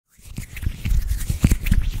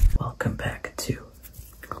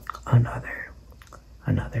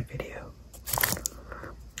another video.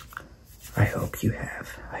 I hope you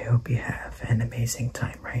have an amazing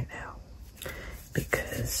time right now,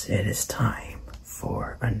 because it is time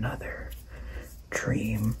for another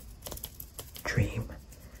dream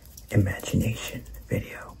imagination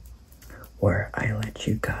video where I let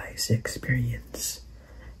you guys experience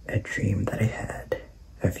a dream that I had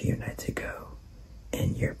a few nights ago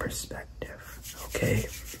in your perspective. Okay,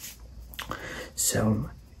 so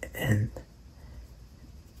in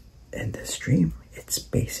this dream, it's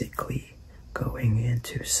basically going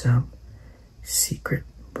into some secret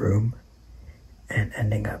room and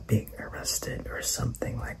ending up being arrested or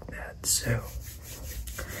something like that. So,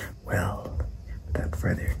 well, without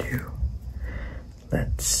further ado,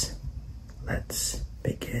 let's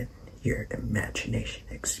begin your imagination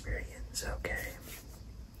experience, okay?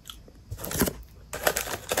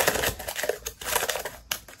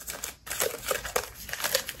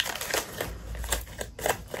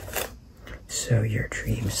 So your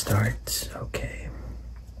dream starts, okay?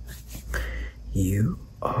 You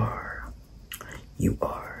are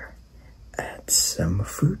at some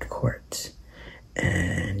food court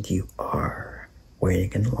and you are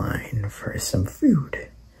waiting in line for some food.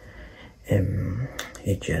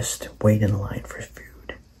 You just wait in line for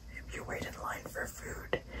food. You wait in line for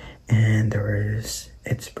food, and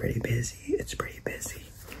it's pretty busy.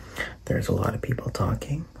 There's a lot of people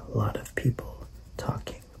talking,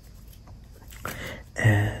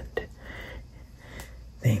 and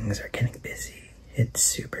things are getting busy. It's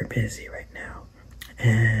super busy right now,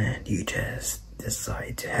 and you just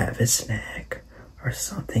decide to have a snack or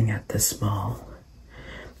something at this mall,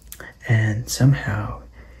 and somehow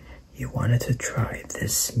you wanted to try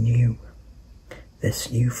this new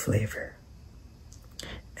flavor,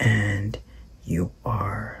 and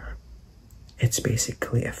it's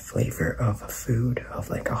basically a flavor of a food, of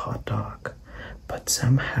like a hot dog, but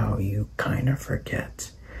somehow you kind of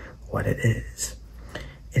forget what it is.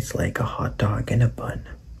 It's like a hot dog in a bun,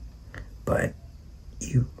 but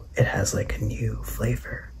it has like a new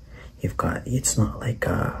flavor. It's not like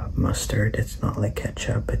mustard, it's not like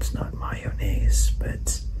ketchup, it's not mayonnaise,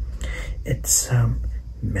 but it's some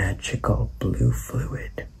magical blue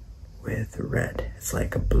fluid with red. It's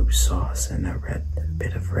like a blue sauce and a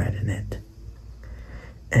bit of red in it.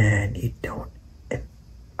 And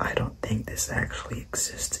I don't think this actually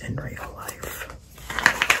exists in real life.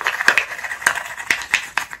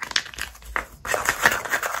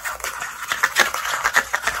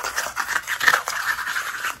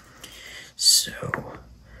 So,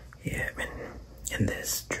 yeah, in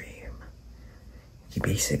this dream, he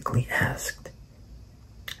basically asked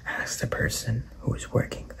the person who was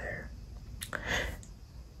working there,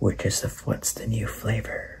 what's the new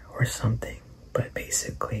flavor or something, but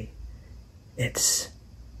basically it's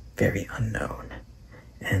very unknown,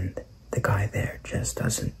 and the guy there just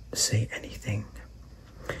doesn't say anything.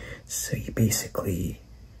 So you basically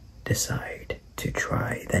decide to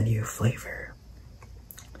try the new flavor,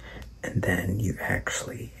 and then you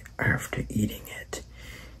actually, after eating it,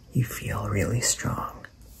 you feel really strong.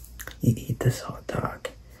 You eat this hot dog,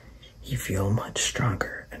 you feel much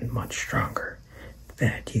stronger and much stronger,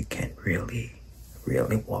 that you can really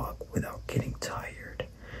walk without getting tired.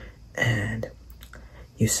 And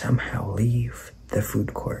you somehow leave the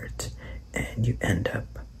food court and you end up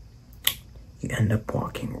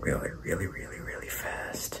walking really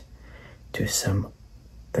fast to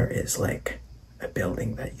there is like a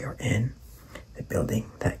building that you're in. The building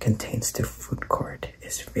that contains the food court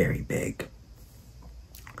is very big.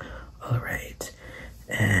 Alright,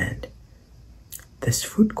 and this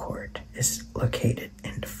food court is located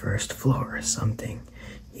in the first floor or something.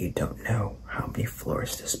 You don't know how many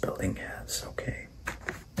floors this building has, okay?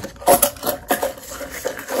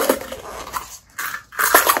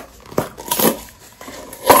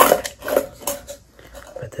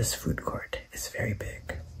 But this food court is very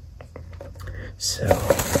big. So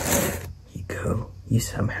you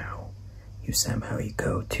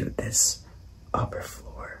go to this upper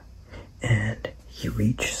floor and you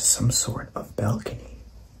reach some sort of balcony.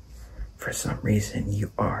 For some reason,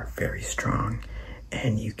 you are very strong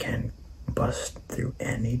and you can bust through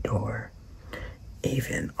any door,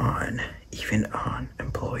 even on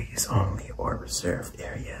employees only or reserved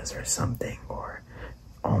areas or something, or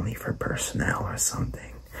only for personnel or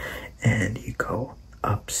something. And you go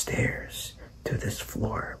upstairs to this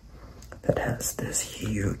floor that has this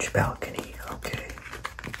huge balcony, okay?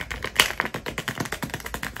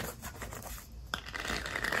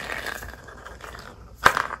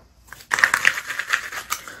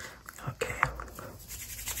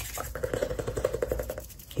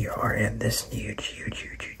 You are in this huge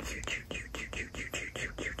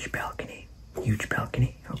huge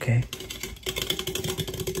balcony, okay?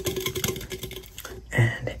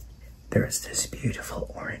 And there's this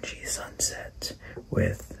beautiful orangey sunset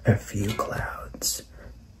with a few clouds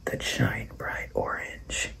that shine bright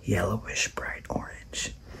orange, yellowish bright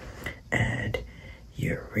orange. And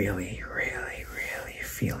you're really, really, really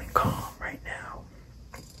feeling calm right now.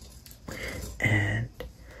 And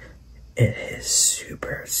it is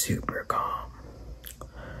super, super calm.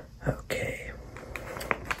 Okay.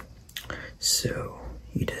 So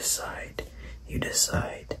you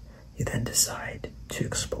then decide to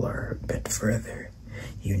explore a bit further.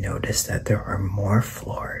 You notice that there are more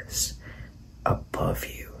floors above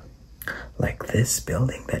you. Like this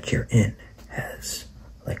building that you're in has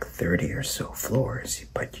like 30 or so floors,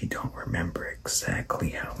 but you don't remember exactly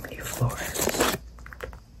how many floors.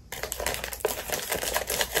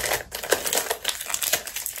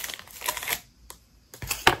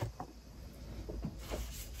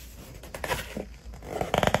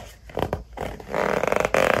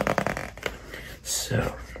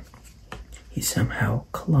 So you somehow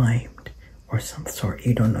climbed, or some sort,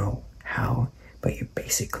 you don't know how, but you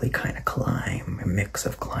basically kind of climb, a mix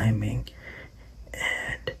of climbing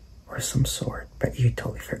and or some sort, but you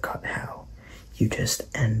totally forgot how. You just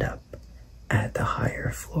end up at the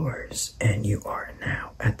higher floors, and you are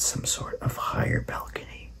now at some sort of higher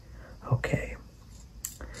balcony. Okay,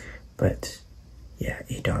 but yeah,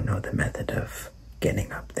 you don't know the method of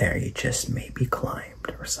getting up there. You just maybe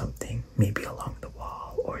climbed or something, maybe along the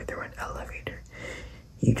wall or through an elevator.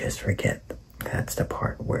 You just forget. That's the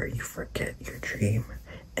part where you forget your dream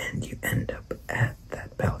and you end up at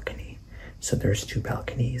that balcony. So there's 2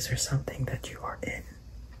 balconies or something that you are in.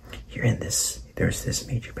 You're in this, there's this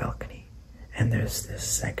major balcony and there's this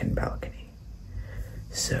second balcony.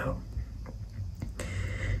 So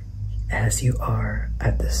as you are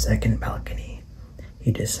at the second balcony,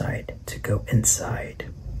 you decide to go inside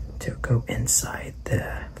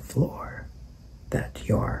the floor that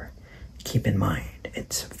you're, keep in mind,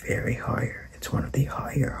 it's very higher. It's one of the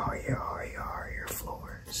higher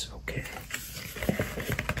floors, okay?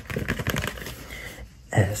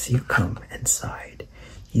 As you come inside,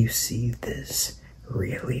 you see this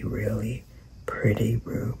really, really pretty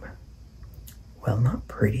room. Well, not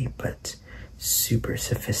pretty, but super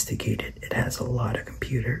sophisticated. It has a lot of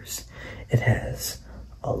computers. It has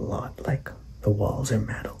a lot, like the walls are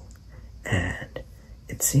metal. And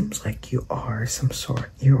it seems like you are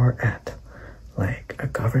at like a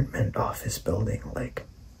government office building. Like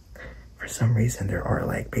for some reason there are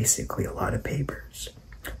like basically a lot of papers,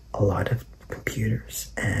 a lot of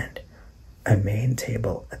computers, and a main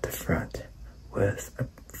table at the front with a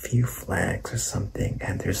few flags or something,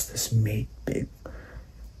 and there's this big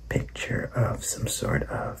picture of some sort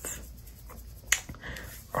of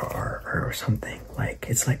or something, like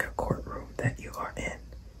it's like a courtroom that you are in,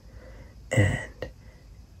 and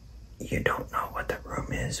you don't know what the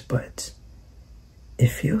room is, but it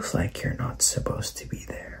feels like you're not supposed to be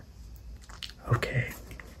there. Okay.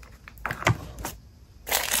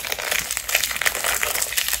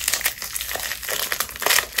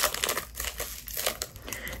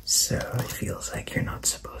 So it feels like you're not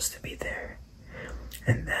supposed to be there.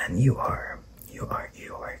 And then you are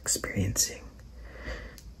experiencing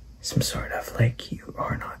some sort of like you're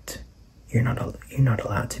not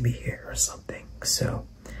allowed to be here or something. So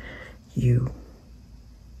you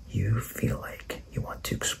feel like you want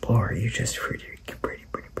to explore. You're just pretty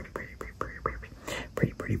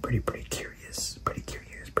curious.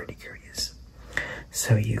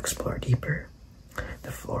 So you explore deeper.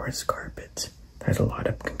 The floor is carpet. There's a lot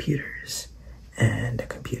of computers, and the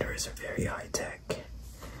computers are very high tech.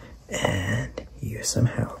 And you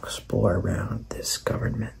somehow explore around this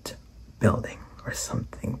government building or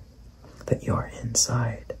something that you are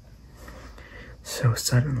inside. So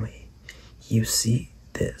suddenly you see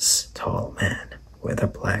this tall man with a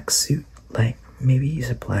black suit, like maybe he's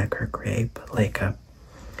a black or gray, but like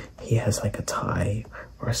he has like a tie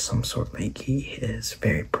or some sort, like he is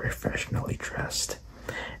very professionally dressed.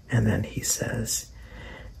 And then he says,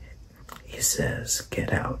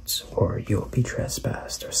 get out or you'll be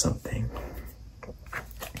trespassed or something.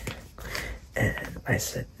 And I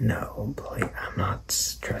said, no, like, I'm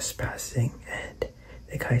not trespassing. And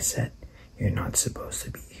the guy said, you're not supposed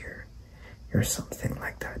to be here, or something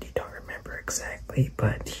like that. You don't remember exactly,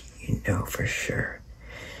 but you know for sure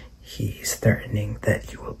he's threatening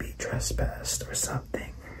that you will be trespassed or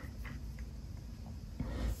something.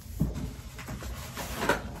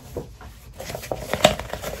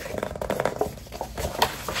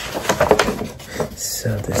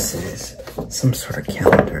 So this is some sort of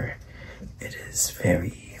calendar. It is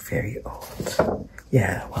very, very old,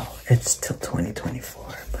 Yeah, well, it's till 2024,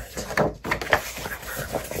 but whatever.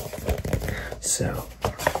 So,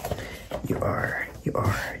 you are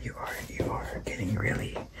getting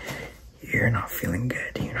really, you're not feeling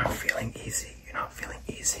good, you're not feeling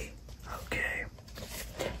easy, okay?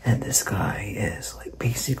 And this guy is like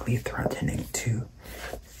basically threatening to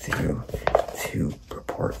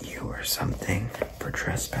report you or something for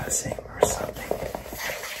trespassing or something.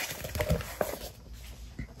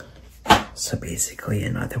 So basically,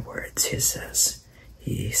 in other words, he says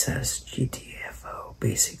GTFO.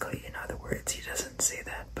 Basically, in other words, he doesn't say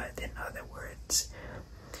that, but in other words,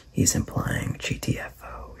 he's implying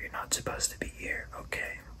GTFO. You're not supposed to be here,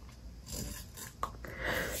 okay?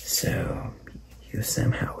 So you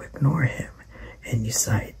somehow ignore him and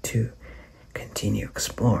decide to continue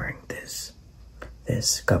exploring this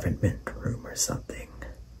government room or something,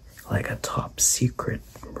 like a top secret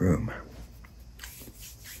room.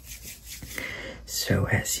 So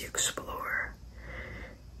as you explore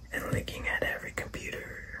and looking at every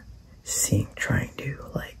computer, trying to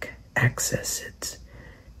like access it,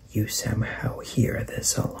 you somehow hear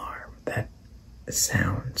this alarm that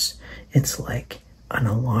sounds, it's like an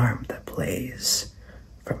alarm that plays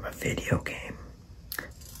from a video game,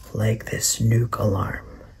 like this nuke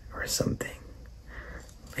alarm or something.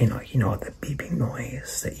 You know the beeping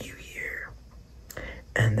noise that you hear,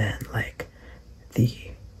 and then like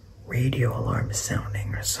the radio alarm is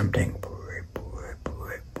sounding or something.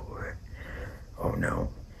 Oh no.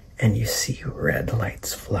 And you see red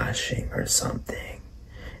lights flashing or something,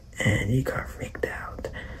 and you got freaked out.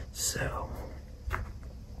 So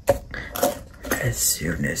as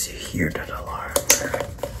soon as you hear that alarm,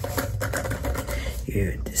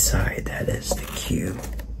 you decide that is the cue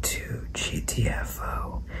to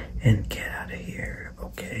GTFO and get out of here.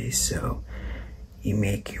 Okay, so you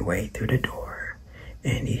make your way through the door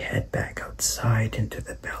and you head back outside into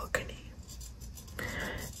the balcony.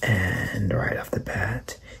 And right off the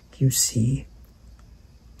bat, you see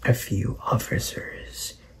a few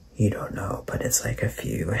officers. You don't know, but it's like a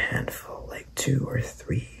handful, like 2 or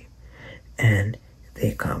 3. And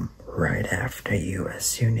they come right after you as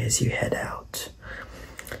soon as you head out.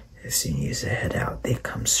 As soon as you head out, they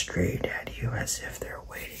come straight at you as if they're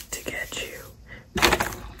waiting to get you.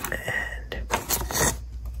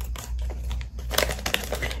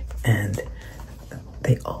 And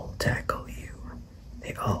they all tackle you.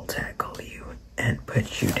 They all tackle you and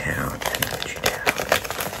put you down and put you down.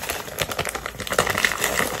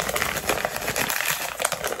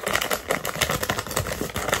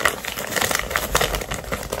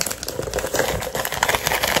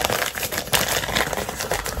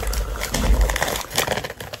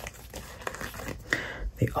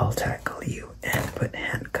 They all tackle you and put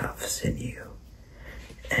handcuffs in you.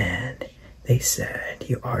 And they said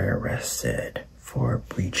you are arrested for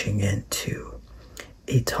breaching into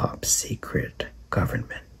a top secret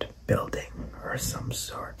government building or some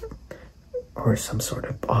sort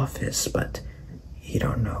of office, but you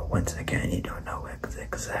don't know. Once again, you don't know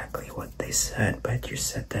exactly what they said, but you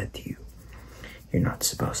said that you're not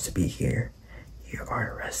supposed to be here. You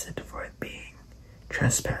are arrested for being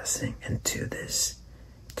trespassing into this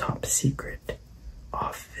top secret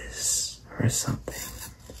office or something.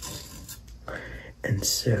 And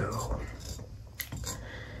so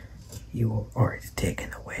you are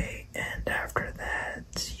taken away, and after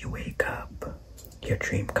that you wake up. Your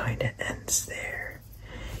dream kind of ends there.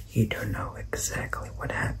 You don't know exactly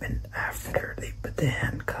what happened after they put the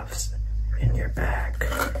handcuffs in your back.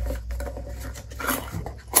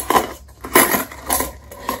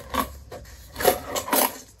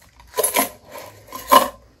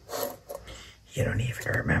 You don't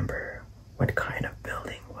even remember what kind of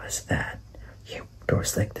building was that. There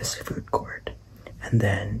was like this food court, and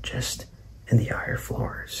then just in the higher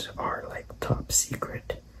floors are like top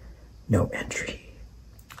secret, no entry,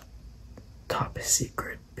 top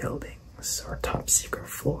secret buildings or top secret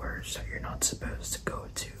floors that you're not supposed to go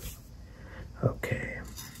to. Okay.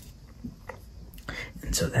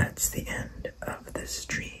 And so that's the end of this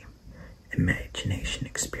dream imagination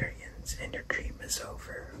experience, and your dream is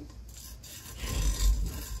over.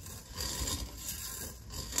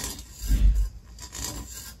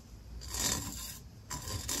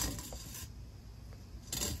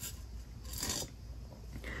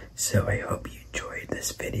 So I hope you enjoyed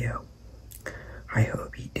this video. I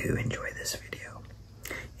hope you do enjoy this video.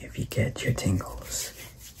 If you get your tingles,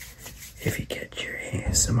 if you get your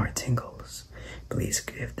ASMR tingles, please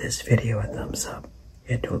give this video a thumbs up.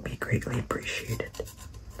 It will be greatly appreciated.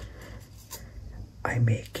 I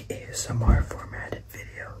make ASMR formatted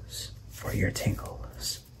videos for your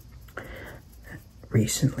tingles.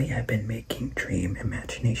 recently I've been making dream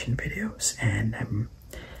imagination videos, and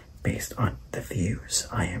based on the views,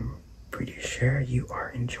 I am pretty sure you are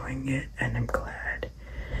enjoying it, and I'm glad.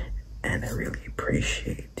 And I really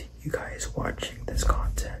appreciate you guys watching this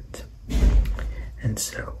content. And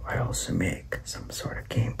so I also make some sort of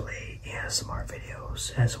gameplay ASMR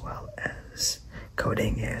videos, as well as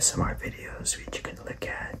coding ASMR videos, which you can look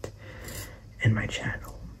at in my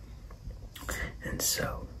channel. And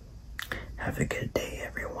so have a good day,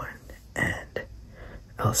 everyone, and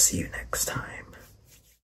I'll see you next time.